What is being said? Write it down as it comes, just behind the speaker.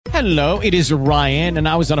Hello, it is Ryan, and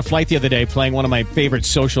I was on a flight the other day playing one of my favorite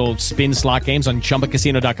social spin slot games on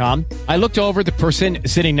ChumbaCasino.com. I looked over at the person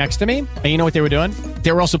sitting next to me, and you know what they were doing?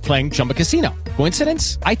 They were also playing Chumba Casino.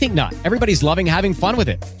 Coincidence? I think not. Everybody's loving having fun with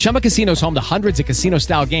it. Chumba Casino is home to hundreds of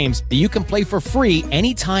casino-style games that you can play for free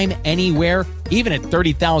anytime, anywhere, even at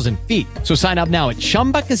 30,000 feet. So sign up now at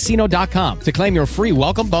ChumbaCasino.com to claim your free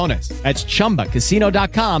welcome bonus. That's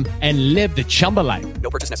ChumbaCasino.com and live the Chumba life.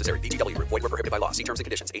 No purchase necessary. VGW. Void were prohibited by law. See terms and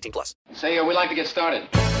conditions. 18+. Say, we'd like to get started.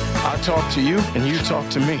 I talk to you, and you talk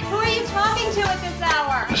to me. Who are you talking to at this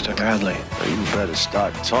hour? Mr. Bradley, you better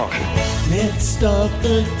start talking. Let's start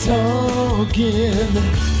the talking.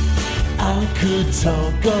 I could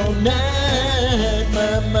talk all night.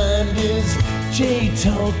 My mind is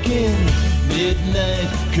J-talking. Midnight,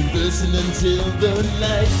 conversing until the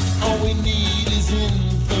light. All we need is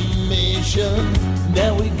information.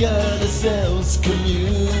 Now we got ourselves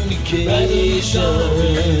communication. Rattle's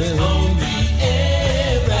always on the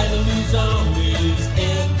air. Rattle's always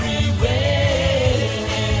everywhere.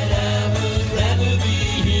 And I would rather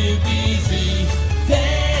be here busy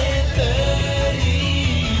than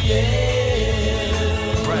 30,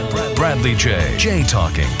 yeah. Bradley J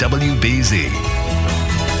Talking, WBZ.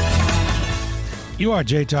 You are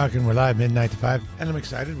Jay Talking. We're live midnight to 5, and I'm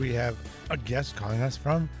excited. We have a guest calling us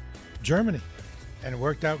from Germany, and it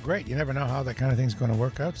worked out great. You never know how that kind of thing's going to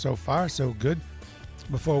work out. So far, so good.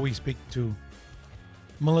 Before we speak to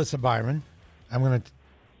Melissa Byron, I'm going to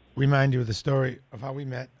remind you of the story of how we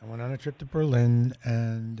met. I went on a trip to Berlin,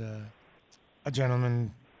 and a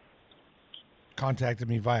gentleman contacted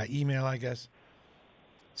me via email, I guess.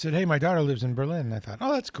 Said, hey, my daughter lives in Berlin. And I thought,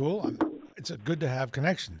 oh, that's cool. It's good to have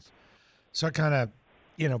connections. So I kind of,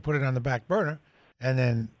 put it on the back burner. And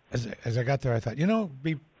then as I got there, I thought, it'd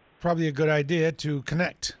be probably a good idea to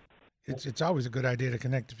connect. It's always a good idea to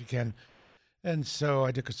connect if you can. And so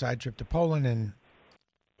I took a side trip to Poland, and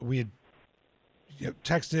we had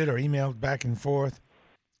texted or emailed back and forth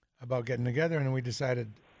about getting together. And we decided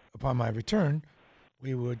upon my return,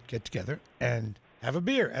 we would get together and have a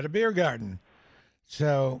beer at a beer garden.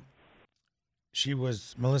 So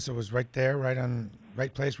Melissa was right there,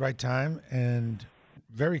 right place, right time, and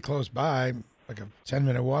very close by, like a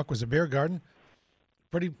 10-minute walk, was a beer garden.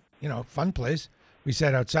 Pretty, fun place. We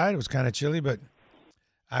sat outside. It was kind of chilly, but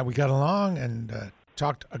we got along and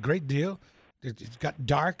talked a great deal. It got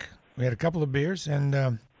dark. We had a couple of beers,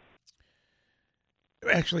 and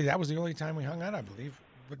actually, that was the only time we hung out, I believe.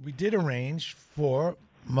 But we did arrange for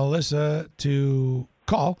Melissa to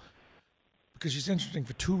call because she's interesting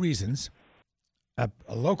for two reasons. A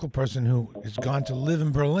local person who has gone to live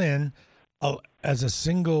in Berlin as a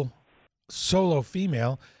single solo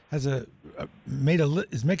female is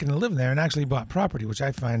making a living there and actually bought property, which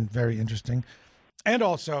I find very interesting, and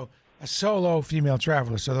also a solo female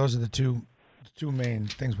traveler. So those are the two main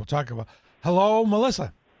things we'll talk about. Hello,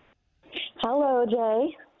 Melissa. Hello,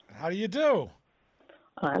 Jay. How do you do?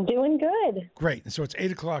 I'm doing good. Great. So it's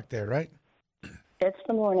 8:00 there, right? It's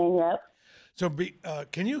the morning, yep. So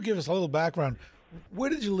can you give us a little background? Where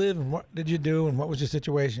did you live, and what did you do, and what was your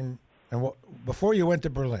situation, and what before you went to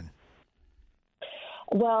Berlin?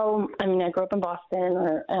 Well, I grew up in Boston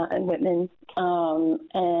or in Whitman,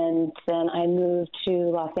 and then I moved to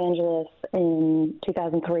Los Angeles in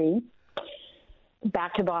 2003,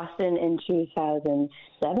 back to Boston in 2007,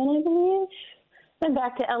 I believe, then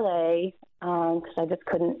back to LA because I just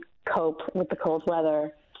couldn't cope with the cold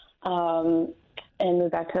weather, and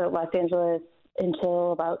moved back to Los Angeles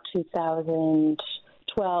until about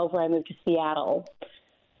 2012, where I moved to Seattle,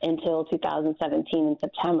 until 2017 in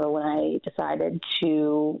September, when I decided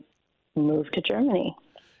to move to Germany.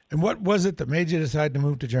 And what was it that made you decide to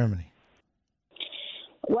move to Germany?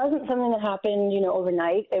 It wasn't something that happened,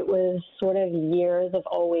 overnight. It was sort of years of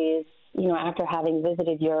always, after having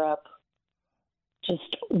visited Europe,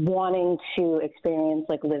 just wanting to experience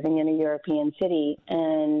living in a European city.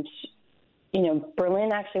 And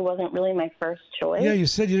Berlin actually wasn't really my first choice. Yeah, you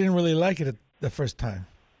said you didn't really like it the first time.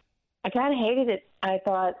 I kind of hated it. I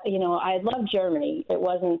thought, I loved Germany. It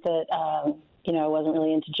wasn't that, I wasn't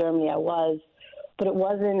really into Germany. I was, but it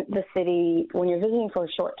wasn't the city when you're visiting for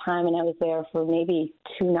a short time, and I was there for maybe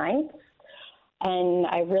 2 nights, and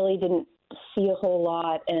I really didn't see a whole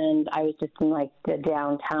lot, and I was just in the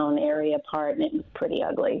downtown area part, and it was pretty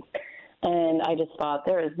ugly. And I just thought,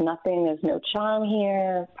 there's no charm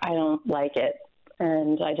here. I don't like it.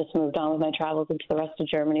 And I just moved on with my travels into the rest of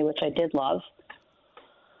Germany, which I did love.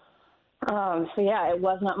 It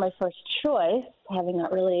was not my first choice, having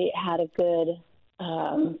not really had a good,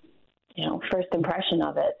 first impression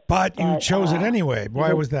of it. But you chose it anyway.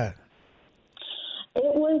 Why was that?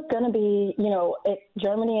 It was going to be,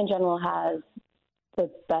 Germany in general has the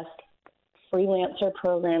best freelancer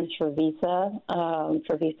programs for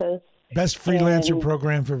visas. Best freelancer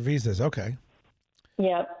program for visas. Okay.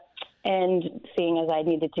 Yep. And seeing as I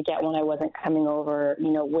needed to get one, I wasn't coming over,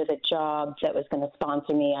 with a job that was going to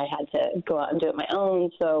sponsor me. I had to go out and do it my own.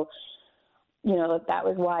 So, that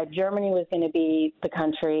was why Germany was going to be the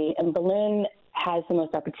country. And Berlin has the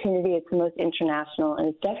most opportunity. It's the most international, and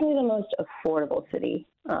it's definitely the most affordable city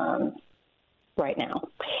right now.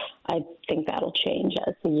 I think that'll change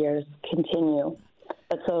as the years continue.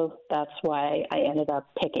 But so that's why I ended up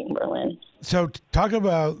picking Berlin. So talk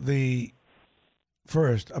about the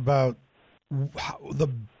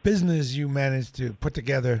business you managed to put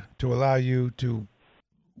together to allow you to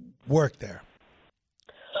work there.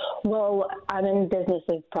 Well, I'm in business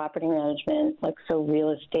of property management, so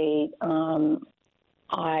real estate.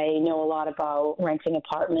 I know a lot about renting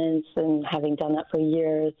apartments and having done that for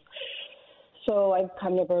years. So I've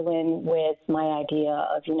come to Berlin with my idea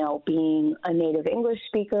of, being a native English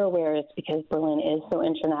speaker, where it's because Berlin is so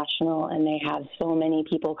international and they have so many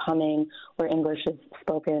people coming where English is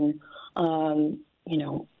spoken, along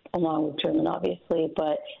with German, obviously,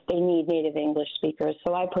 but they need native English speakers.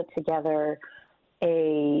 So I put together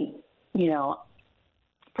a,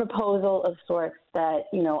 proposal of sorts that,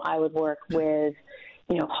 I would work with,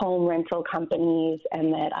 home rental companies,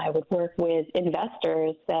 and that I would work with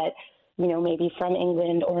investors that, maybe from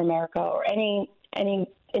England or America or any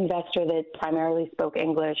investor that primarily spoke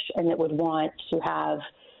English and that would want to have,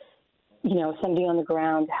 somebody on the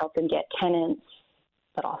ground to help them get tenants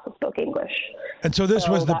that also spoke English. And so this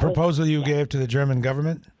was the proposal you gave to the German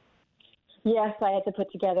government? Yes, I had to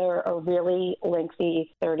put together a really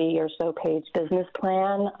lengthy 30 or so page business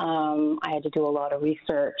plan. I had to do a lot of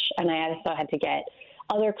research, and I also had to get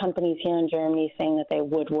other companies here in Germany saying that they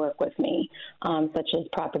would work with me, such as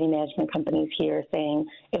property management companies here saying,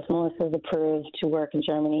 if Melissa's approved to work in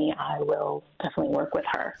Germany, I will definitely work with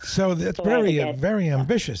her. So that's very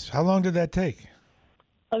ambitious. How long did that take?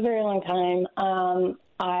 A very long time.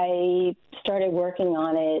 I started working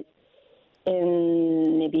on it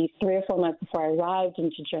in maybe 3 or 4 months before I arrived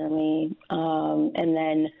into Germany. And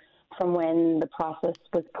then from when the process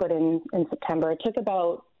was put in September, it took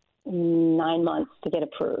about 9 months to get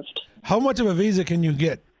approved. How much of a visa can you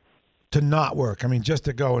get to not work? I mean, just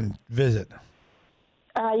to go and visit?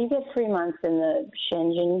 You get 3 months in the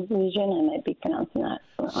Schengen region. I might be pronouncing that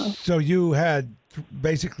wrong. So you had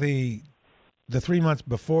basically the 3 months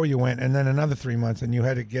before you went, and then another 3 months, and you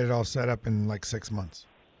had to get it all set up in like 6 months.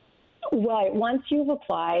 Right. Once you've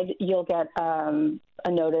applied, you'll get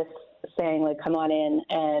a notice saying, come on in,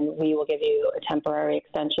 and we will give you a temporary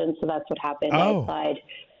extension. So that's what happened. I applied.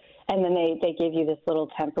 And then they give you this little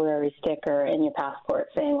temporary sticker in your passport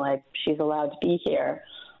saying, she's allowed to be here.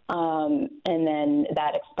 And then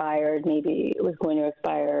that expired. Maybe it was going to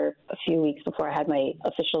expire a few weeks before I had my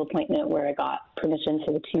official appointment where I got permission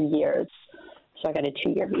for the 2 years. So I got a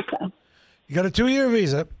 2-year visa. You got a 2-year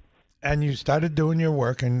visa, and you started doing your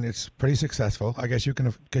work, and it's pretty successful. I guess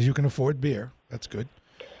because you can afford beer. That's good.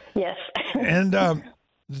 Yes. And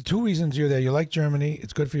the 2 reasons you're there, you like Germany,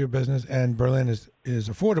 it's good for your business, and Berlin is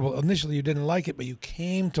affordable. Initially, you didn't like it, but you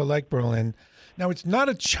came to like Berlin. Now, it's not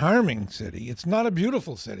a charming city. It's not a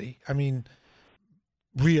beautiful city. I mean,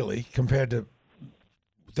 really, compared to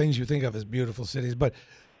things you think of as beautiful cities. But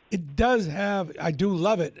it does have, I do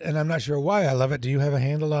love it, and I'm not sure why I love it. Do you have a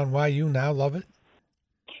handle on why you now love it?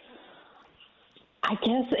 I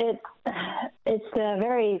guess it's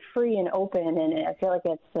very free and open, and I feel like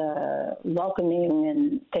it's welcoming,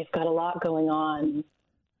 and they've got a lot going on.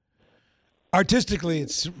 Artistically,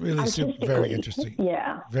 it's really very interesting.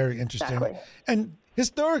 Yeah. Very interesting. Exactly. And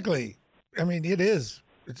historically, I mean, it's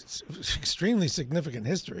extremely significant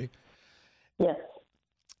history. Yes.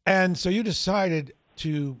 And so you decided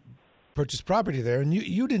to purchase property there, and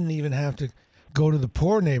you didn't even have to go to the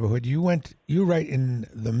poor neighborhood. You right in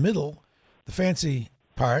the middle, the fancy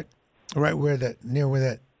part, right near where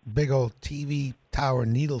that big old TV tower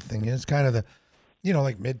needle thing is, kind of the,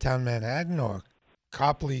 like Midtown Manhattan or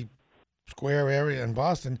Copley Square area in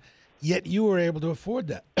Boston. Yet you were able to afford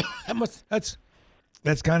that.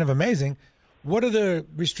 That's kind of amazing. What are the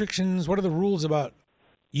restrictions? What are the rules about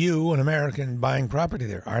you, an American, buying property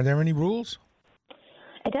there? Are there any rules?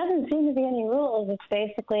 It doesn't seem to be any rules. It's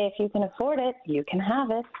basically if you can afford it, you can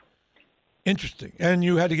have it. Interesting. And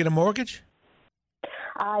you had to get a mortgage?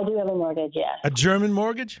 I do have a mortgage, yes. A German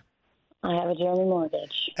mortgage? I have a German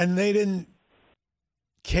mortgage. And they didn't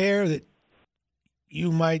care that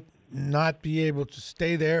you might not be able to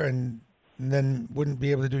stay there and then wouldn't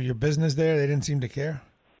be able to do your business there? They didn't seem to care?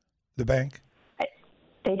 The bank?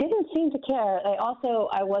 They didn't seem to care.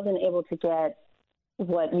 I wasn't able to get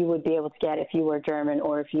what you would be able to get if you were German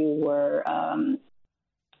or if you were,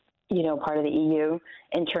 part of the EU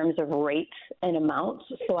in terms of rates and amounts.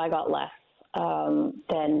 So I got less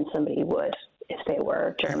than somebody would if they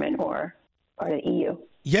were German or part of the EU.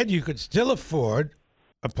 Yet you could still afford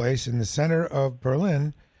a place in the center of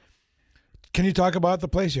Berlin. Can you talk about the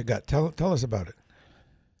place you got? Tell us about it.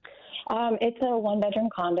 It's a one-bedroom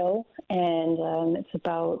condo, and it's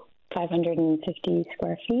about 550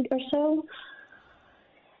 square feet or so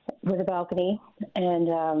with a balcony.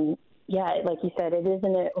 And, like you said, it is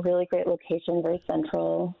in a really great location, very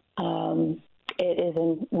central. It is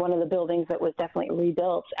in one of the buildings that was definitely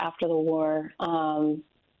rebuilt after the war.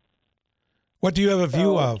 What do you have a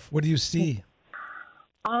view of? What do you see?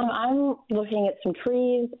 I'm looking at some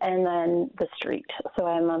trees and then the street. So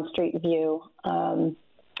I'm on street view,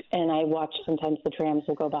 and I watch sometimes the trams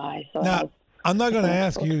will go by. So now, I'm not going to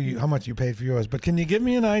ask you how much you paid for yours, but can you give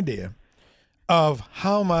me an idea of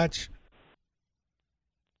how much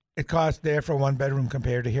it costs there for a one-bedroom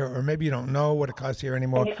compared to here? Or maybe you don't know what it costs here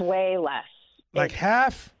anymore. It's way less. Like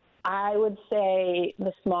half? I would say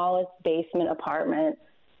the smallest basement apartment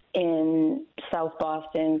in South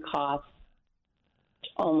Boston costs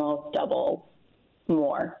almost double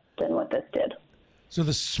more than what this did. So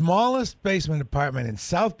the smallest basement apartment in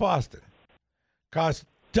South Boston costs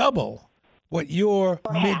double what your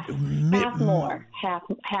half more.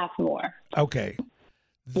 Okay.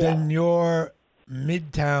 Than your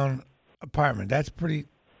midtown apartment. That's pretty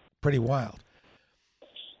wild.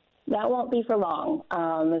 That won't be for long.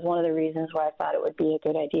 Is one of the reasons why I thought it would be a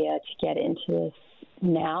good idea to get into this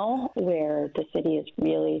now, where the city is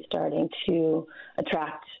really starting to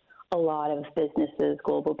attract a lot of businesses,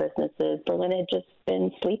 global businesses. Berlin had just been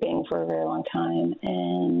sleeping for a very long time,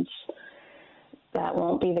 and that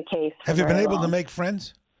won't be the case. Have you been able to make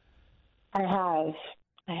friends? I have.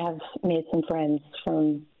 I have made some friends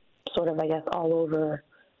from sort of, I guess, all over.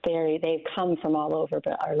 They've come from all over,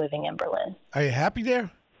 but are living in Berlin. Are you happy there?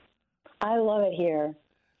 I love it here.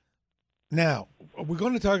 Now, we're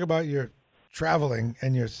going to talk about your traveling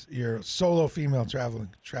and your solo female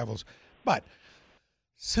travels. But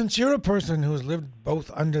since you're a person who's lived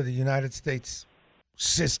both under the United States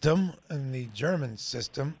system and the German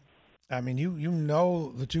system, I mean, you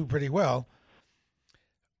know the two pretty well.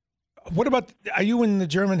 What about, are you in the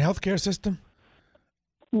German healthcare system?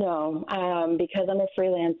 No, because I'm a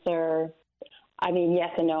freelancer. I mean, yes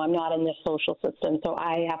and no. I'm not in the social system, so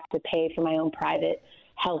I have to pay for my own private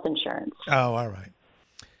health insurance. Oh, all right.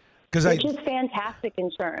 Which is fantastic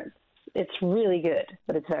insurance. It's really good,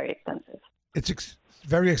 but it's very expensive. It's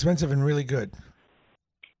very expensive and really good.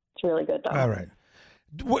 It's really good, though. All right.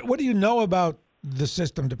 What do you know about the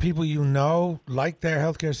system? Do people you know like their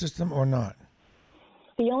healthcare system or not?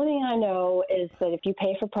 The only thing I know is that if you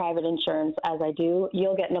pay for private insurance, as I do,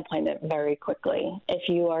 you'll get an appointment very quickly. If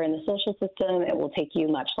you are in the social system, it will take you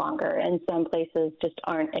much longer. And some places just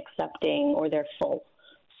aren't accepting or they're full.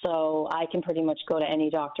 So I can pretty much go to any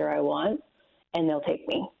doctor I want, and they'll take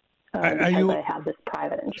me because I have this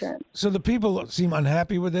private insurance. So the people seem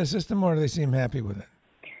unhappy with their system, or do they seem happy with it?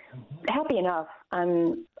 Happy enough. I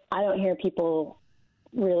don't hear people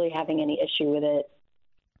really having any issue with it.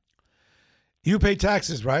 You pay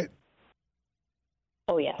taxes, right?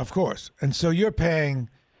 Oh, yeah. Of course. And so you're paying,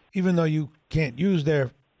 even though you can't use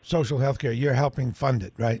their social health care, you're helping fund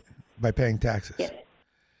it, right, by paying taxes? Yes.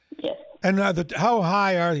 Yes. And how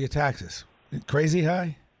high are your taxes? Crazy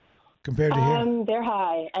high compared to here? They're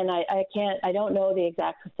high, and I don't know the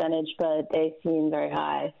exact percentage, but they seem very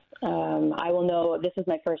high. I will know, this is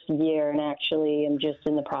my first year, and actually I'm just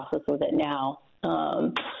in the process with it now.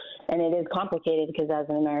 And it is complicated because as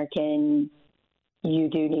an American, you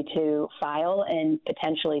do need to file and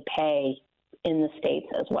potentially pay in the States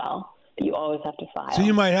as well. But you always have to file. So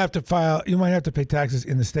you might have to file, you might have to pay taxes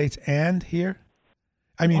in the States and here?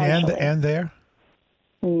 I mean, and there?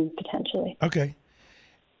 Potentially. Okay.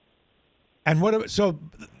 And so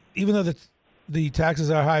even though the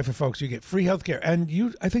taxes are high for folks, you get free health care. And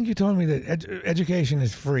I think you told me that education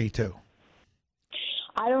is free too.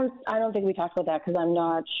 I don't think we talked about that because I'm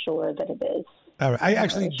not sure that it is. All right. I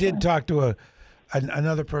actually did talk to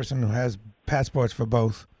another person who has passports for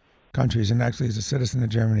both countries and actually is a citizen of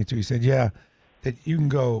Germany too. He said, yeah, that you can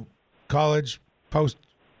go college, post,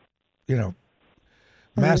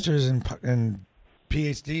 master's and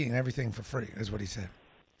PhD and everything for free is what he said.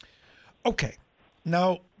 Okay.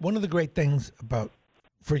 Now, one of the great things about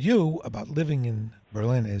living in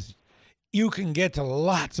Berlin is you can get to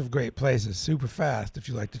lots of great places super fast if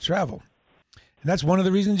you like to travel. And that's one of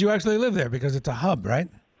the reasons you actually live there, because it's a hub, right?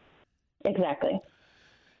 Exactly.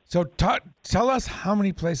 So tell us how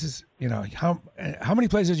many places, how many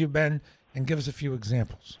places you've been, and give us a few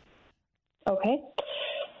examples. Okay.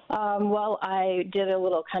 Well, I did a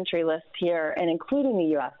little country list here, and including the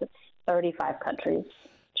U.S., it's 35 countries,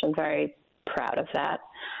 which I'm very proud of that.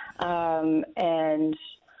 And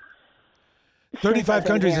 35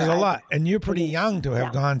 countries is a lot, and you're pretty young to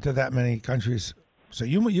have gone to that many countries. So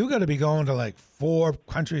you got to be going to like 4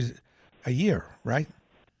 countries a year, right?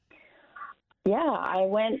 Yeah, I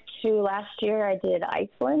went to last year. I did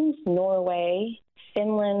Iceland, Norway,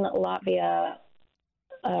 Finland, Latvia,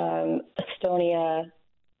 Estonia,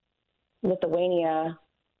 Lithuania.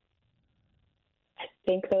 I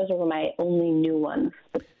think those are my only new ones.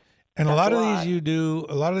 And a lot of these you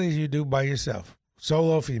do by yourself,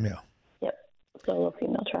 solo female. Yep, solo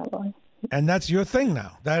female traveling. And that's your thing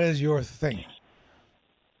now. That is your thing.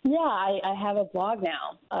 Yeah, I have a blog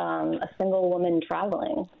now, a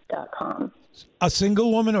singlewomantraveling.com. A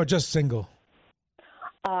single woman or just single?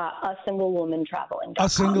 A single woman traveling. A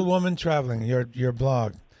single woman traveling, your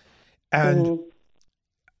blog. And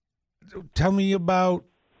tell me about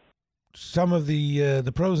some of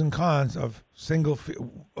the pros and cons of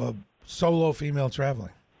solo female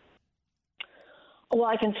traveling. Well,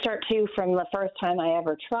 I can start too from the first time I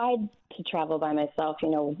ever tried to travel by myself,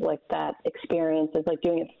 like that experience is like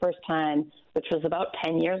doing it the first time, which was about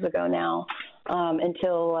 10 years ago now,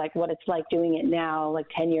 until like what it's like doing it now, like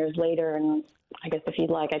 10 years later. And I guess if you'd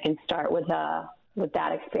like, I can start with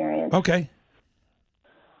that experience. Okay.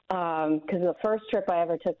 Because the first trip I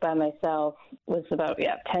ever took by myself was about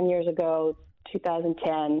 10 years ago,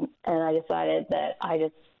 2010, and I decided that I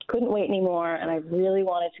just couldn't wait anymore, and I really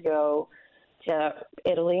wanted to go to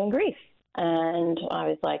Italy and Greece. And I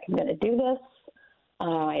was like, I'm going to do this.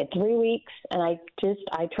 I had 3 weeks, and I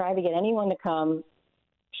tried to get anyone to come.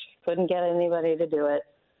 Couldn't get anybody to do it.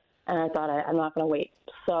 And I thought, I'm not going to wait.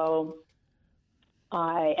 So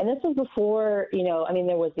and this was before,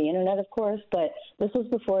 there was the internet, of course, but this was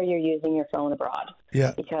before you're using your phone abroad.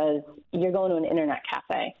 Yeah. Because you're going to an internet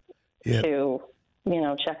cafe to,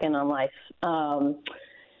 check in on life.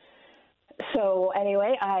 So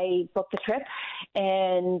anyway, I booked the trip,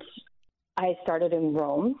 and I started in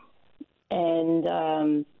Rome. And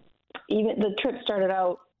even the trip started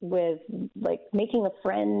out with, like, making a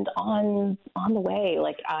friend on the way.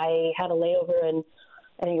 Like, I had a layover in,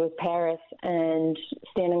 I think it was Paris, and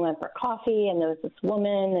standing in line for coffee, and there was this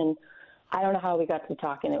woman, and I don't know how we got to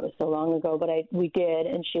talking. It was so long ago, but we did,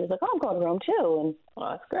 and she was like, I'm going to Rome too, and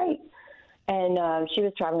that's great. And she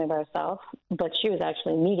was traveling by herself, but she was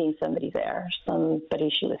actually meeting somebody there, somebody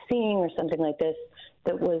she was seeing or something like this,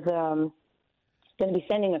 that was going to be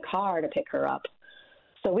sending a car to pick her up.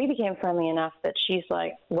 So we became friendly enough that she's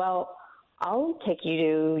like, well, I'll take you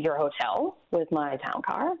to your hotel with my town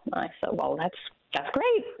car. And I said, well, that's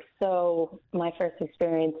great. So my first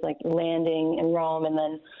experience, like landing in Rome and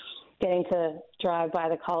then getting to drive by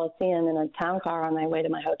the Colosseum in a town car on my way to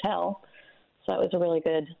my hotel. So that was a really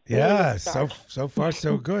good start. So far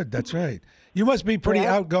so good. That's right. You must be pretty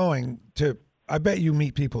outgoing I bet you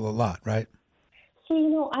meet people a lot, right?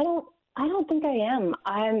 So, I don't think I am.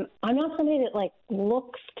 I'm not somebody that like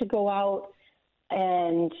looks to go out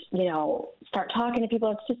and, start talking to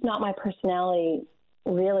people. It's just not my personality,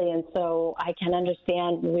 really. And so I can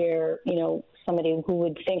understand where, somebody who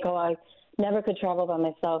would think, oh, I never could travel by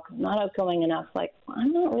myself, not outgoing enough. Like,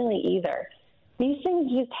 I'm not really either. These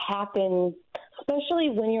things just happen, especially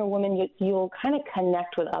when you're a woman. You'll kind of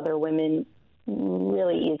connect with other women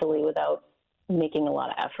really easily without making a lot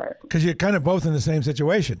of effort. Because you're kind of both in the same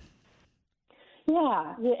situation.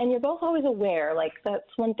 Yeah, and you're both always aware. Like,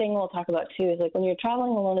 that's one thing we'll talk about, too, is like when you're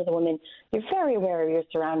traveling alone as a woman, you're very aware of your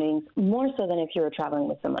surroundings, more so than if you were traveling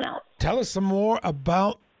with someone else. Tell us some more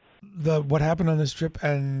about what happened on this trip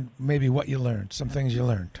and maybe what you learned, some things you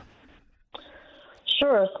learned.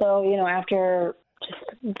 Sure. So, after just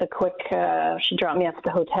the quick, she dropped me off at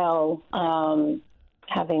the hotel,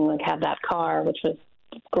 having had that car, which was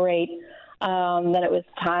great. Then it was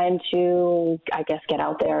time to, I guess, get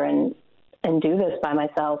out there and do this by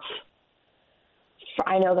myself.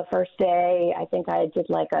 I know the first day, I think I did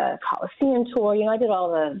like a Colosseum tour. I did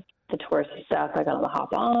all the touristy stuff. I got on the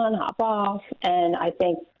hop on, hop off, and I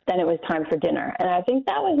think then it was time for dinner. And I think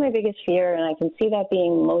that was my biggest fear, and I can see that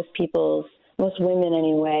being most women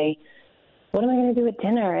anyway. What am I going to do at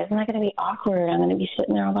dinner? Isn't that going to be awkward? I'm going to be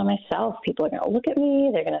sitting there all by myself. People are going to look at me.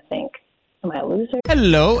 They're going to think, Am I a loser?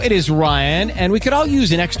 Hello, it is Ryan, and we could all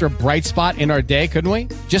use an extra bright spot in our day, couldn't we?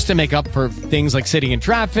 Just to make up for things like sitting in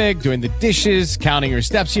traffic, doing the dishes, counting your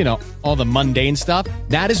steps, all the mundane stuff.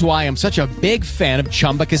 That is why I'm such a big fan of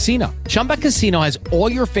Chumba Casino. Chumba Casino has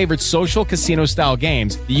all your favorite social casino-style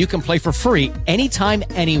games that you can play for free anytime,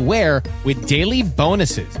 anywhere with daily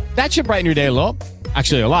bonuses. That should brighten your day a little.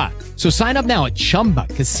 Actually, a lot. So sign up now at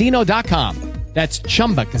ChumbaCasino.com. That's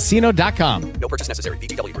ChumbaCasino.com. No purchase necessary.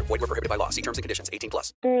 VGW Group. Void where prohibited by law. See terms and conditions. 18+.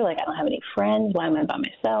 Like, I don't have any friends. Why am I by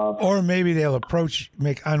myself? Or maybe they'll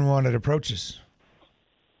make unwanted approaches.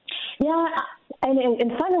 Yeah,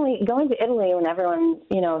 and finally, going to Italy when everyone,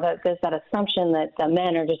 there's that assumption that the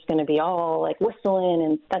men are just going to be all, like, whistling,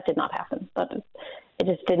 and that did not happen. It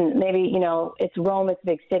just didn't. Maybe, it's Rome, it's a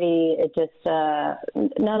big city. It just,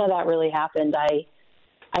 none of that really happened. I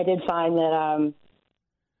did find that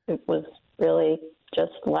it was really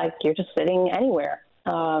just like you're just sitting anywhere,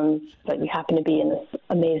 but you happen to be in this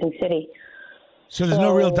amazing city. So there's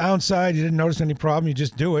no real downside. You didn't notice any problem. You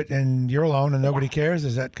just do it, and you're alone, and nobody cares.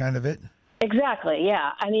 Is that kind of it? Exactly.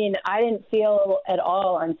 Yeah. I mean, I didn't feel at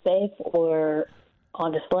all unsafe or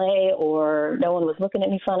on display, or no one was looking at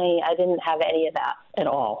me funny. I didn't have any of that at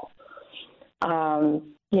all.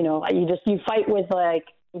 You fight with like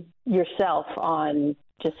yourself on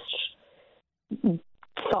just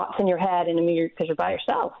thoughts in your head, and because you're by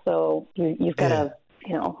yourself, so you've got to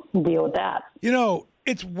deal with that.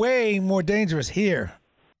 It's way more dangerous here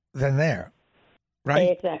than there,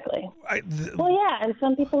 right? Exactly. Well, yeah, and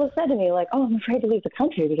some people have said to me, like, "Oh, I'm afraid to leave the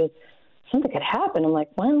country because something could happen." I'm like,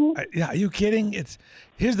 "Well, yeah, are you kidding?"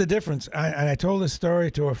 Here's the difference. I told this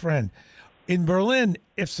story to a friend. In Berlin,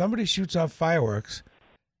 if somebody shoots off fireworks,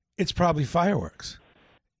 it's probably fireworks.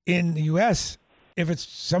 In the U.S.,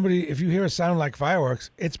 if you hear a sound like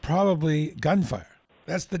fireworks, it's probably gunfire.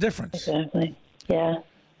 That's the difference. Exactly. Yeah.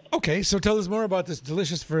 Okay, so tell us more about this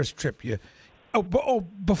delicious first trip.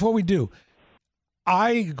 Before we do,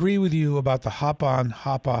 I agree with you about the hop-on,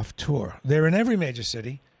 hop-off tour. They're in every major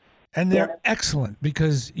city, and they're excellent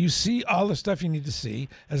because you see all the stuff you need to see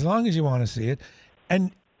as long as you want to see it,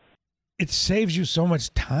 and it saves you so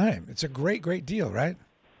much time. It's a great, great deal, right?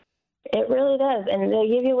 It really does, and they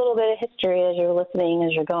give you a little bit of history as you're listening,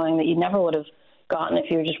 as you're going, that you never would have gotten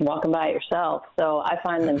if you were just walking by yourself. So I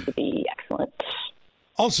find them to be excellent.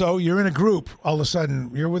 Also, you're in a group. All of a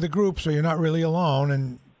sudden, you're with a group, so you're not really alone,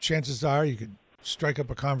 and chances are you could strike up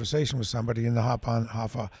a conversation with somebody in the hop-on,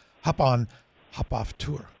 hop-off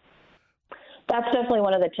tour. That's definitely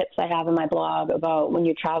one of the tips I have in my blog about when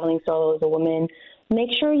you're traveling solo as a woman.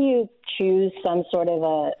 Make sure you choose some sort of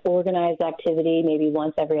a organized activity, maybe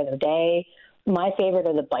once every other day. My favorite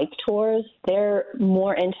are the bike tours. They're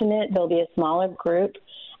more intimate. There'll be a smaller group,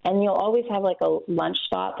 and you'll always have like a lunch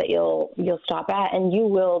stop that you'll stop at, and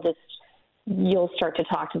you'll start to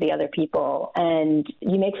talk to the other people, and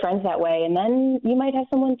you make friends that way, and then you might have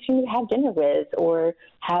someone to have dinner with or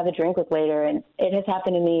have a drink with later. And it has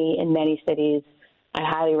happened to me in many cities. I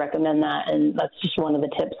highly recommend that, and that's just one of the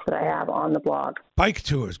tips that I have on the blog. Bike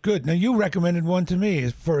tours, good. Now, you recommended one to me,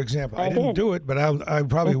 for example. I didn't do it, but I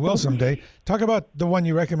probably will someday. Talk about the one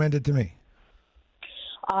you recommended to me.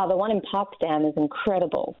 The one in Potsdam is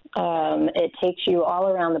incredible. It takes you all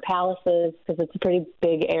around the palaces because it's a pretty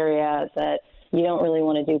big area that you don't really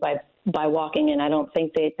want to do by walking in. I don't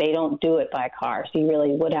think they don't do it by car, so you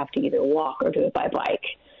really would have to either walk or do it by bike.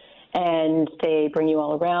 And they bring you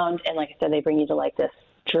all around, and like I said, they bring you to like this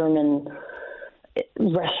German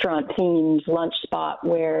restaurant-themed lunch spot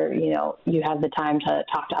where, you have the time to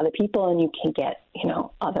talk to other people, and you can get,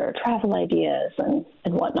 other travel ideas and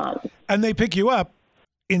whatnot. And they pick you up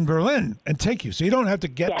in Berlin and take you. So you don't have to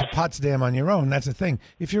get to Potsdam on your own. That's the thing.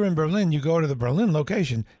 If you're in Berlin, you go to the Berlin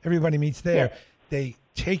location. Everybody meets there. Yes. They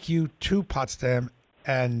take you to Potsdam,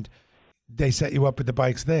 and they set you up with the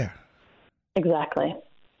bikes there. Exactly.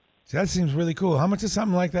 So that seems really cool. How much does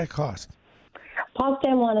something like that cost?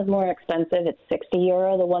 Potsdam one is more expensive. It's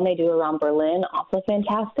 €60. The one they do around Berlin, also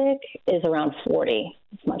fantastic, is around $40.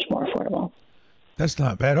 It's much more affordable. That's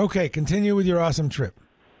not bad. Okay, continue with your awesome trip.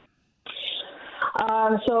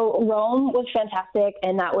 So Rome was fantastic,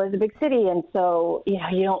 and that was a big city, and so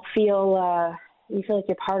you don't feel you feel like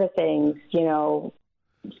you're part of things.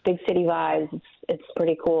 It's big city vibes. It's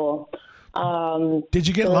pretty cool. Did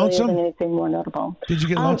you get lonesome? Isn't anything more notable? Did you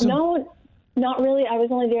get lonesome? No, not really. I was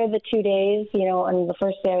only there the 2 days, and the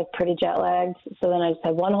first day I was pretty jet lagged. So then I just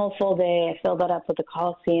had one whole full day. I filled that up with the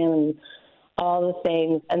Colosseum and all the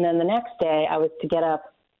things. And then the next day I was to get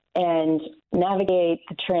up and navigate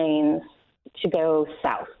the trains to go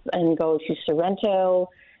south and go to Sorrento,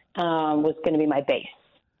 was going to be my base.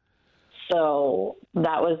 So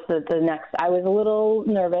that was the next. I was a little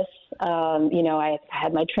nervous. I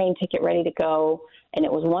had my train ticket ready to go, and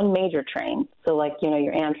it was one major train. So, like,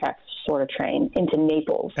 your Amtrak sort of train into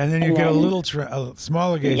Naples. And then you get a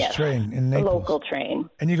smaller gauge train in Naples. A local train.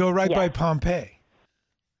 And you go right by Pompeii.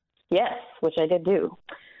 Yes, which I did do.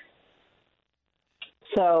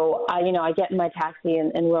 So, I get in my taxi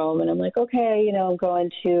in Rome, and I'm like, okay, I'm going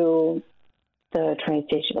to the train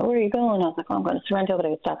station. Oh, where are you going? I was like, I'm going to Sorrento, but I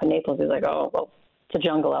would stop in Naples. He's like, oh, well, it's a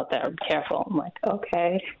jungle out there. Be careful. I'm like,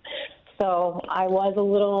 okay. So I was a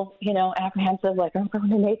little, apprehensive, like, I'm going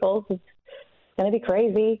to Naples. It's going to be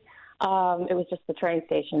crazy. It was just the train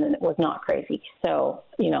station, and it was not crazy. So,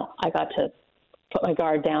 I got to put my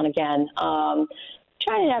guard down again. Trying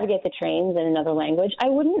to navigate the trains in another language. I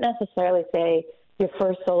wouldn't necessarily say your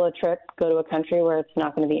first solo trip, go to a country where it's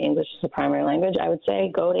not going to be English as a primary language. I would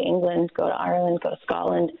say go to England, go to Ireland, go to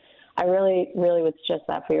Scotland. I really, really would suggest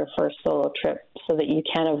that for your first solo trip so that you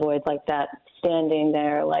can avoid, like, that standing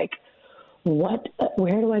there, like, where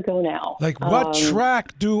do I go now? Like, what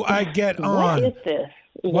track do I get on? What is this?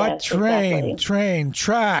 What Yes, train, exactly.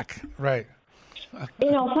 track? Right.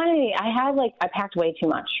 Funny, I packed way too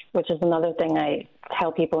much, which is another thing I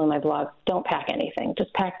tell people in my blog. Don't pack anything.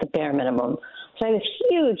 Just pack the bare minimum. So I had this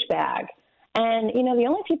huge bag. And, the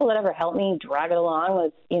only people that ever helped me drag it along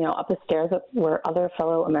was, up the stairs were other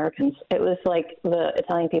fellow Americans. It was like the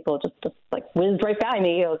Italian people just like whizzed right by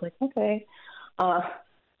me. I was like, okay.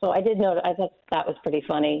 So I did notice, I thought that was pretty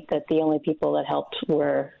funny that the only people that helped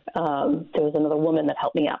were, there was another woman that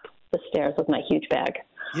helped me up the stairs with my huge bag.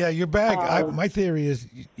 Yeah, your bag, my theory is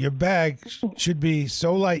your bag should be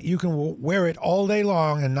so light you can wear it all day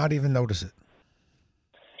long and not even notice it.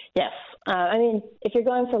 Yes. If you're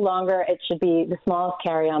going for longer, it should be the smallest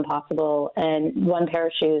carry-on possible and one pair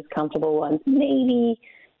of shoes, comfortable ones. Maybe,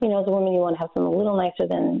 as a woman, you want to have something a little nicer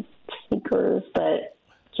than sneakers, but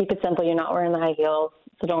keep it simple. You're not wearing the high heels,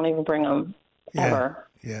 so don't even bring them ever.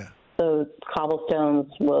 Yeah. So cobblestones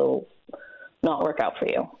will not work out for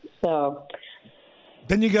you. So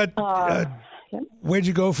then you got, where'd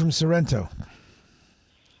you go from Sorrento?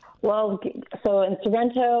 Well, so in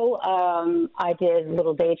Sorrento, I did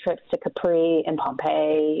little day trips to Capri and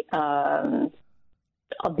Pompeii,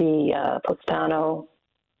 Positano.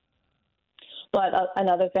 But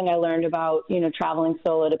another thing I learned about, traveling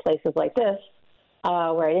solo to places like this,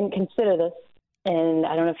 where I didn't consider this, and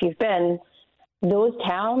I don't know if you've been, those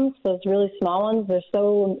towns, those really small ones, they're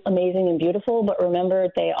so amazing and beautiful, but remember,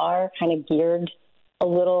 they are kind of geared a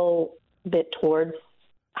little bit towards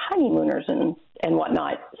honeymooners and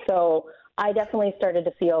whatnot. So I definitely started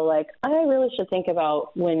to feel like I really should think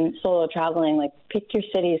about when solo traveling, like pick your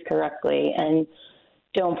cities correctly and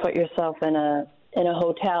don't put yourself in a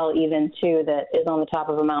hotel even too that is on the top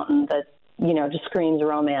of a mountain that, just screams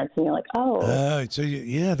romance and you're like, that's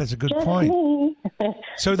a good point.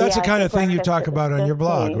 So that's the kind of thing you talk about on your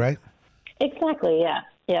blog, right? Exactly. Yeah.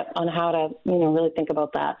 Yep. On how to, really think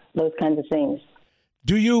about those kinds of things.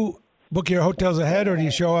 Do you book your hotels ahead or do you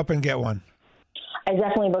show up and get one? I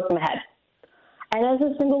definitely book them ahead. And as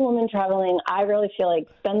a single woman traveling, I really feel like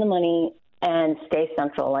spend the money and stay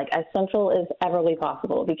central, like as central as everly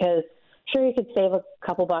possible, because sure, you could save a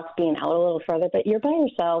couple bucks being out a little further, but you're by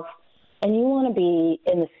yourself and you want to be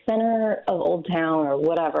in the center of Old Town or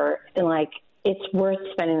whatever. And like, it's worth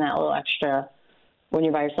spending that little extra when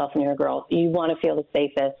you're by yourself and you're a girl. You want to feel the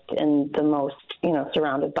safest and the most,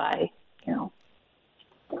 surrounded by,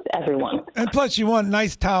 everyone. And plus you want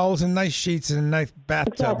nice towels and nice sheets and a nice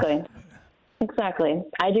bathtub. Exactly.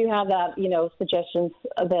 I do have that, suggestions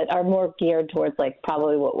that are more geared towards like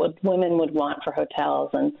probably what women would want for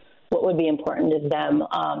hotels and what would be important to them,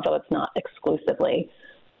 though it's not exclusively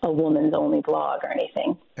a woman's only blog or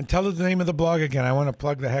anything. And tell us the name of the blog again. I want to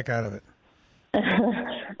plug the heck out of it.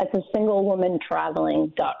 It's a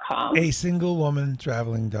singlewomantraveling.com. A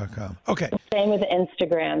singlewomantraveling.com. Okay. Same with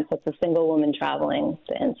Instagram. So it's a single woman traveling,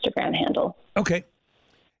 the Instagram handle. Okay.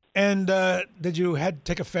 And did you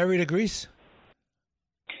take a ferry to Greece?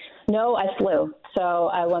 No, I flew. So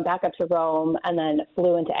I went back up to Rome and then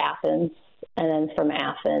flew into Athens. And then from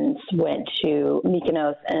Athens went to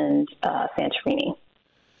Mykonos and Santorini.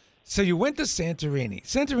 So you went to Santorini.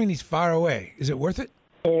 Santorini's far away. Is it worth it?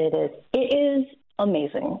 It is. It is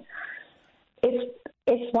amazing. It's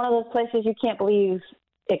one of those places you can't believe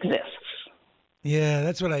exists. Yeah,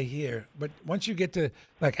 that's what I hear. But once you get to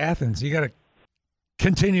like Athens, you got to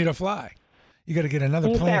continue to fly. You got to get another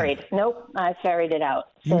plane. Ferried. Nope, I ferried it out.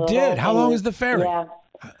 You did? How long is the ferry? Yeah.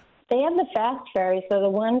 They have the fast ferry. So the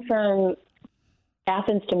one from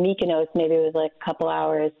Athens to Mykonos, maybe it was like a couple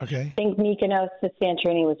hours. Okay. I think Mykonos to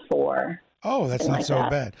Santorini was 4. Oh, that's something not like so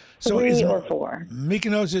that. bad. So 3 or 4.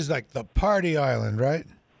 Mykonos is like the party island, right?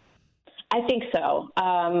 I think so.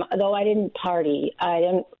 Though I didn't party. I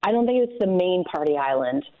don't think it's the main party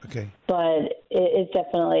island. Okay. But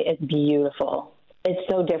it's beautiful. It's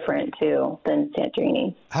so different too than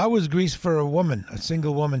Santorini. How was Greece for a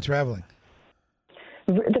single woman traveling?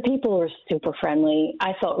 The people were super friendly.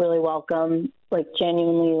 I felt really welcome. Like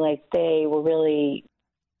genuinely, like they were really,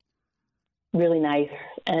 really nice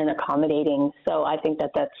and accommodating. So I think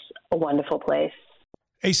that that's a wonderful place.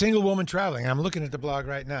 A single woman traveling. I'm looking at the blog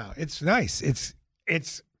right now. It's nice.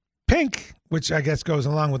 It's pink, which I guess goes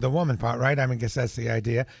along with the woman part, right? I guess that's the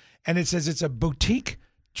idea. And it says it's a boutique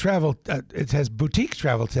travel. It has boutique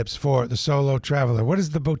travel tips for the solo traveler. What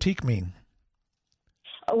does the boutique mean?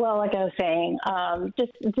 Well, like I was saying,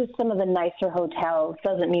 just some of the nicer hotels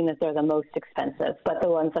doesn't mean that they're the most expensive, but the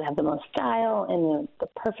ones that have the most style and the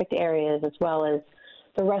perfect areas, as well as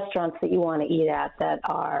the restaurants that you want to eat at that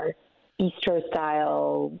are Eastern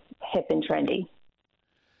style, hip and trendy.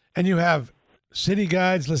 And you have city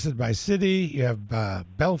guides listed by city. You have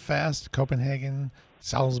Belfast, Copenhagen,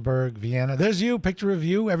 Salzburg, Vienna. There's you, picture of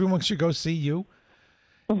you. Everyone should go see you.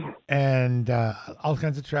 And all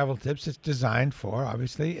kinds of travel tips. It's designed for,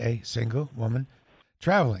 obviously, a single woman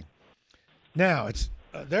traveling. Now,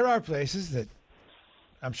 there are places that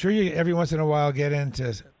I'm sure you every once in a while get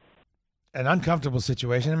into an uncomfortable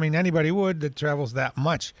situation. I mean, anybody would that travels that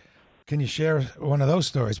much. Can you share one of those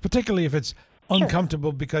stories, particularly if it's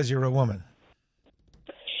uncomfortable because you're a woman?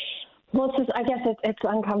 Well, I guess it's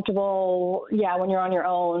uncomfortable, when you're on your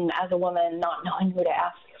own as a woman, not knowing who to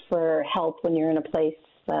ask for help when you're in a place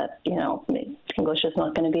that, English is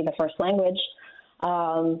not going to be the first language.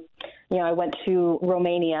 I went to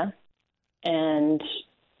Romania, and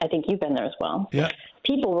I think you've been there as well. Yeah.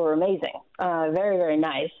 People were amazing, very, very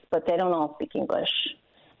nice, but they don't all speak English.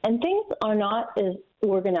 And things are not as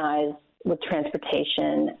organized with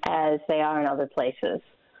transportation as they are in other places.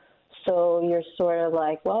 So you're sort of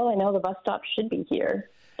like, well, I know the bus stop should be here,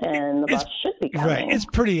 and the bus should be coming. Right. It's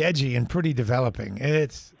pretty edgy and pretty developing.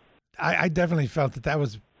 I definitely felt that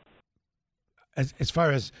was, as far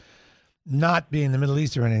as not being the Middle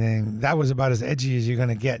East or anything, that was about as edgy as you're going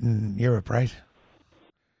to get in Europe, right?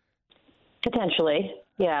 Potentially,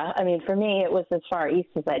 yeah. I mean, for me, it was as far east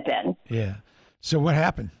as I'd been. Yeah. So what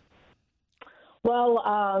happened? Well,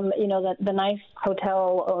 the nice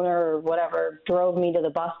hotel owner or whatever drove me to the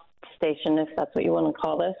bus station, if that's what you want to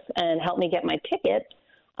call this, and helped me get my ticket,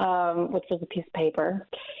 which was a piece of paper.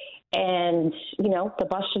 And, the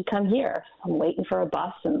bus should come here. I'm waiting for a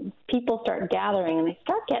bus, and people start gathering, and they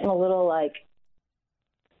start getting a little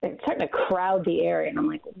they're starting to crowd the area. And I'm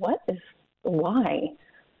like, why?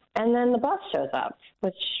 And then the bus shows up,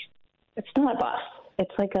 which it's not a bus.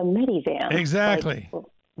 It's like a minivan. Exactly.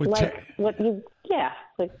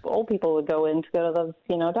 Like old people would go in to go to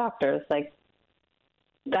the, doctors. Like,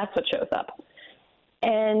 that's what shows up.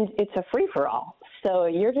 And it's a free-for-all. So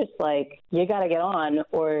you're just like, you got to get on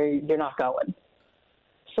or you're not going.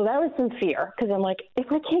 So that was some fear, because I'm like, if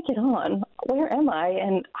I can't get on, where am I?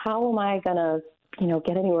 And how am I going to,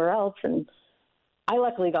 get anywhere else? And I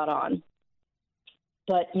luckily got on.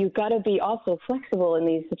 But you've got to be also flexible in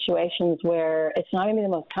these situations where it's not going to be the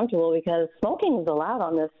most comfortable, because smoking is allowed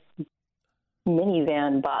on this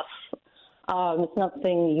minivan bus. It's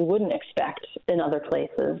nothing you wouldn't expect in other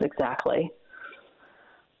places, exactly.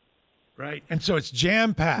 Right. And so it's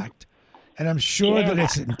jam-packed, and I'm sure that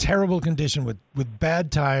it's in terrible condition with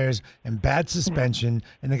bad tires and bad suspension,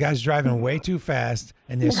 and the guy's driving way too fast,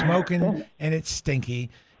 and they're smoking, and it's stinky,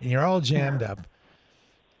 and you're all jammed up.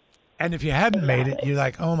 And if you hadn't made it, you're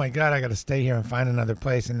like, oh, my God, I got to stay here and find another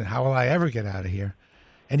place, and how will I ever get out of here?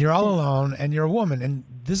 And you're all alone, and you're a woman, and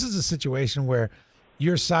this is a situation where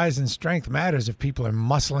your size and strength matters if people are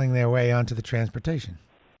muscling their way onto the transportation.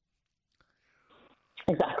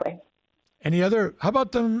 Exactly. How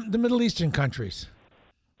about the Middle Eastern countries?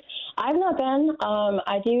 I've not been.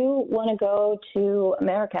 I do want to go to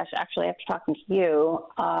Marrakesh, actually, after talking to you,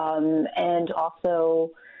 and also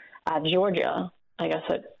Georgia. I guess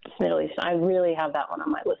it's Middle East. I really have that one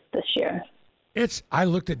on my list this year. I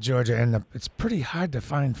looked at Georgia, and it's pretty hard to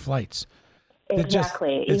find flights.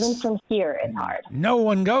 Exactly. Even from here, it's hard. No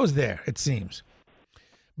one goes there, it seems.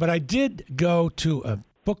 But I did go to a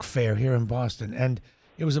book fair here in Boston, and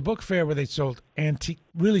it was a book fair where they sold antique,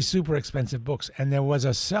 really super expensive books. And there was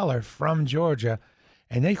a seller from Georgia,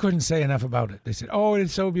 and they couldn't say enough about it. They said, oh,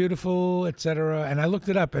 it's so beautiful, etc. And I looked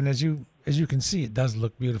it up, and as you can see, it does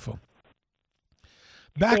look beautiful.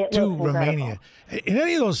 Back to Romania. In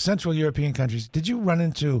any of those Central European countries, did you run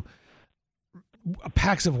into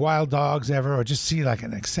packs of wild dogs ever, or just see like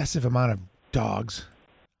an excessive amount of dogs?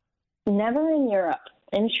 Never in Europe.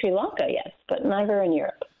 In Sri Lanka, yes, but never in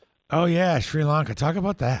Europe. Oh, yeah, Sri Lanka. Talk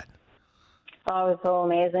about that. Oh, it was so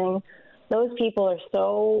amazing. Those people are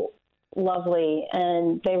so lovely,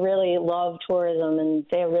 and they really love tourism, and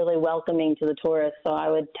they're really welcoming to the tourists. So I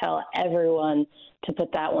would tell everyone to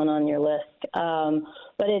put that one on your list.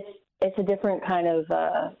 But it's a different kind of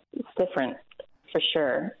it's different for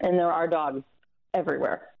sure. And there are dogs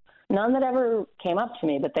everywhere. None that ever came up to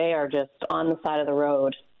me, but they are just on the side of the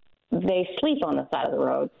road. They sleep on the side of the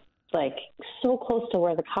road, like so close to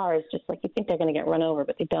where the car is, just like you think they're going to get run over,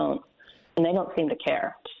 but they don't. And they don't seem to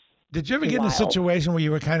care. Did you ever get in a situation where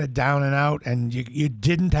you were kind of down and out and you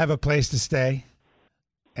didn't have a place to stay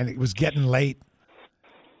and it was getting late?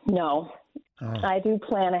 No. Oh. I do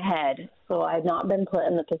plan ahead. So I've not been put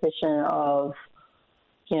in the position of,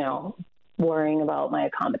 worrying about my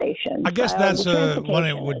accommodation. I guess that's one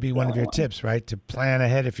of your tips, right? To plan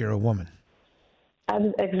ahead if you're a woman.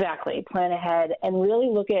 Exactly. Plan ahead and really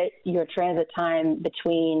look at your transit time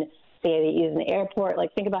between, say, that you use an airport.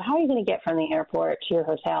 Like, think about how are you going to get from the airport to your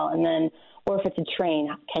hotel, and then, or if it's a train,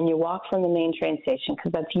 can you walk from the main train station?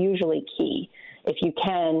 Because that's usually key. If you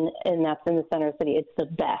can, and that's in the center of the city, it's the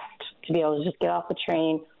best to be able to just get off the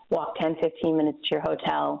train, walk 10, 15 minutes to your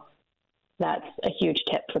hotel. That's a huge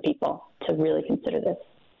tip for people to really consider this.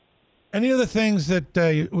 Any other things that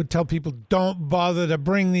you would tell people, don't bother to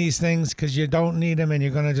bring these things because you don't need them and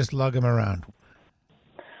you're going to just lug them around?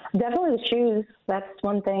 Definitely the shoes. That's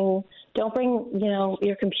one thing. Don't bring,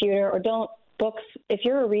 your computer, or don't books. If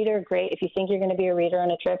you're a reader, great. If you think you're going to be a reader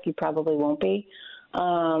on a trip, you probably won't be.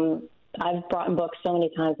 I've brought in books so many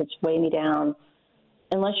times it's weighed me down.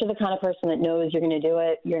 Unless you're the kind of person that knows you're going to do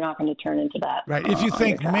it, you're not going to turn into that. Right. If you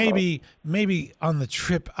think maybe on the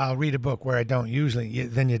trip I'll read a book where I don't usually,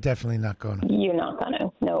 then you're definitely not going to. You're not going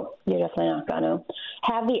to. No, you're definitely not going to.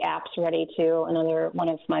 Have the apps ready, too. Another one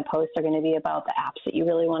of my posts are going to be about the apps that you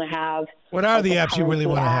really want to have. What are the apps you really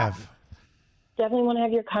want to have? Definitely want to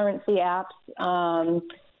have your currency apps.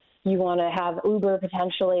 You want to have Uber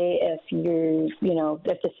potentially if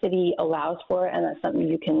if the city allows for it, and that's something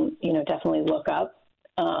you can, definitely look up.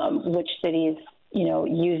 Which cities,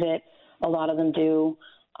 use it. A lot of them do.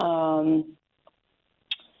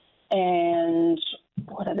 And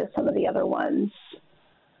what are some of the other ones?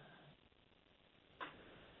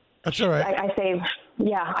 That's all right.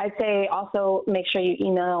 I'd say also make sure you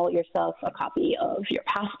email yourself a copy of your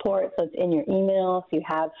passport so it's in your email, so you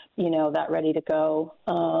have, that ready to go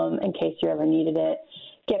in case you ever needed it.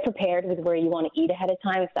 Get prepared with where you want to eat ahead of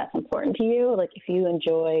time if that's important to you. Like if you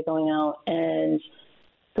enjoy going out and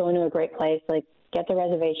going to a great place, like get the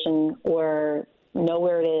reservation or know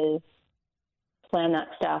where it is, plan that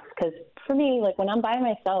stuff. Because for me, like when I'm by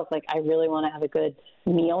myself, like I really want to have a good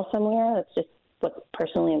meal somewhere. That's just what's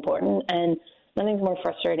personally important. And nothing's more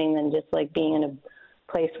frustrating than just like being in a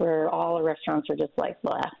place where all the restaurants are just like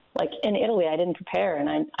blah. Like in Italy, I didn't prepare, and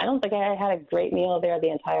I don't think I had a great meal there the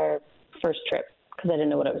entire first trip because I didn't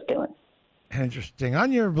know what I was doing. Interesting.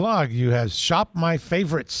 On your blog, you have Shop My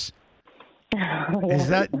Favorites. Is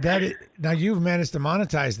that it? Now you've managed to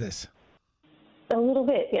monetize this? A little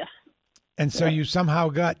bit, yes. And so you somehow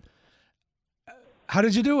got. How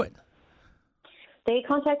did you do it? They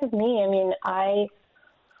contacted me.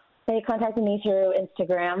 They contacted me through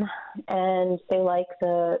Instagram, and they like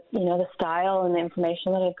the style and the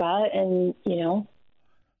information that I've got, and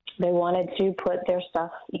they wanted to put their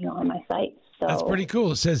stuff on my site. So that's pretty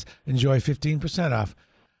cool. It says enjoy 15% off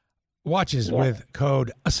watches with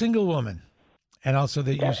code A Single Woman. And also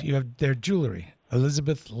that you have their jewelry,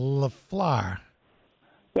 Elizabeth LaFleur.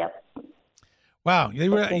 Yep. Wow,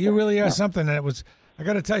 you really are something. And it was, I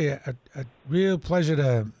got to tell you, a real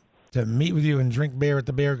pleasure to meet with you and drink beer at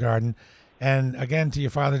the beer garden. And again, to your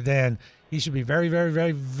father, Dan, he should be very, very,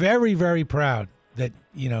 very, very, very proud that,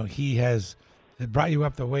 he has brought you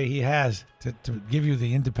up the way he has to give you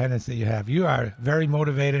the independence that you have. You are very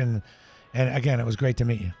motivated. And again, it was great to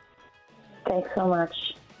meet you. Thanks so much.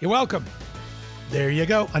 You're welcome. There you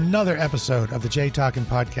go. Another episode of the Jay Talkin'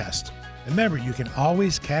 Podcast. Remember, you can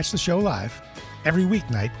always catch the show live every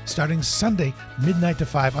weeknight starting Sunday, midnight to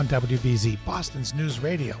 5 on WBZ, Boston's news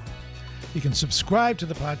radio. You can subscribe to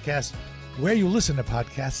the podcast where you listen to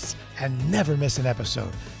podcasts and never miss an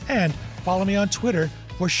episode. And follow me on Twitter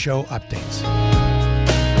for show updates.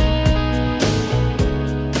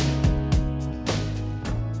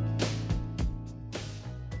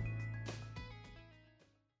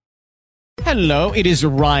 Hello, it is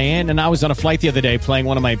Ryan, and I was on a flight the other day playing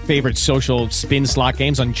one of my favorite social spin slot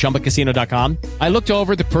games on ChumbaCasino.com. I looked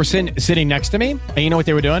over at the person sitting next to me, and you know what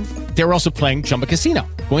they were doing? They were also playing Chumba Casino.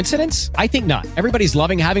 Coincidence? I think not. Everybody's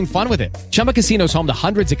loving having fun with it. Chumba Casino is home to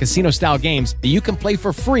hundreds of casino-style games that you can play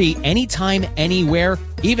for free anytime, anywhere,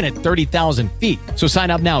 even at 30,000 feet. So sign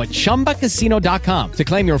up now at ChumbaCasino.com to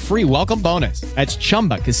claim your free welcome bonus. That's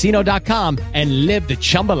ChumbaCasino.com and live the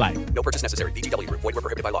Chumba life. No purchase necessary. VGW Group. Void where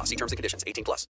prohibited by law. See terms and conditions. 18+.